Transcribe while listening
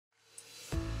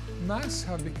Masks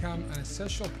have become an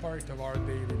essential part of our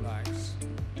daily lives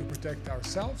to protect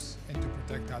ourselves and to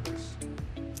protect others.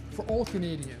 For all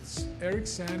Canadians, Eric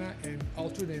Sana and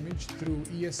Altered Image through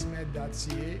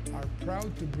esMED.ca are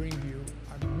proud to bring you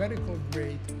a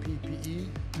medical-grade PPE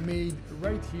made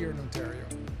right here in Ontario.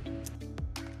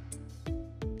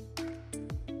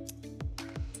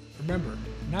 Remember,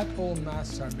 not all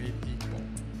masks are made equal.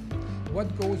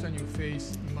 What goes on your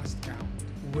face must count.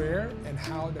 Where and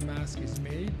how the mask is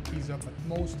made is of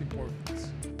utmost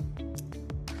importance.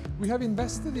 We have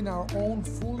invested in our own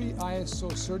fully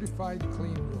ISO certified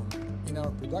clean room in our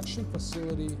production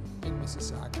facility in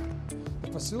Mississauga.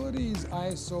 The facility is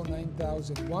ISO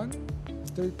 9001,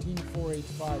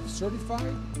 13485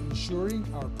 certified, ensuring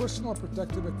our personal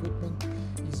protective equipment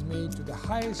is made to the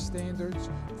highest standards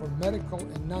for medical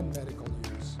and non-medical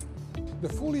use. The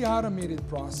fully automated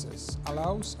process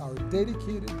allows our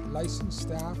dedicated licensed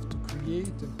staff to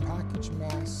create and package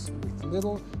masks with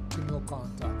little to no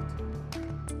contact.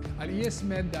 At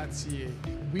esMED.ca,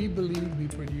 we believe we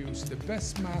produce the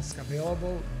best mask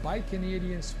available by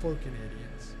Canadians for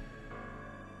Canadians.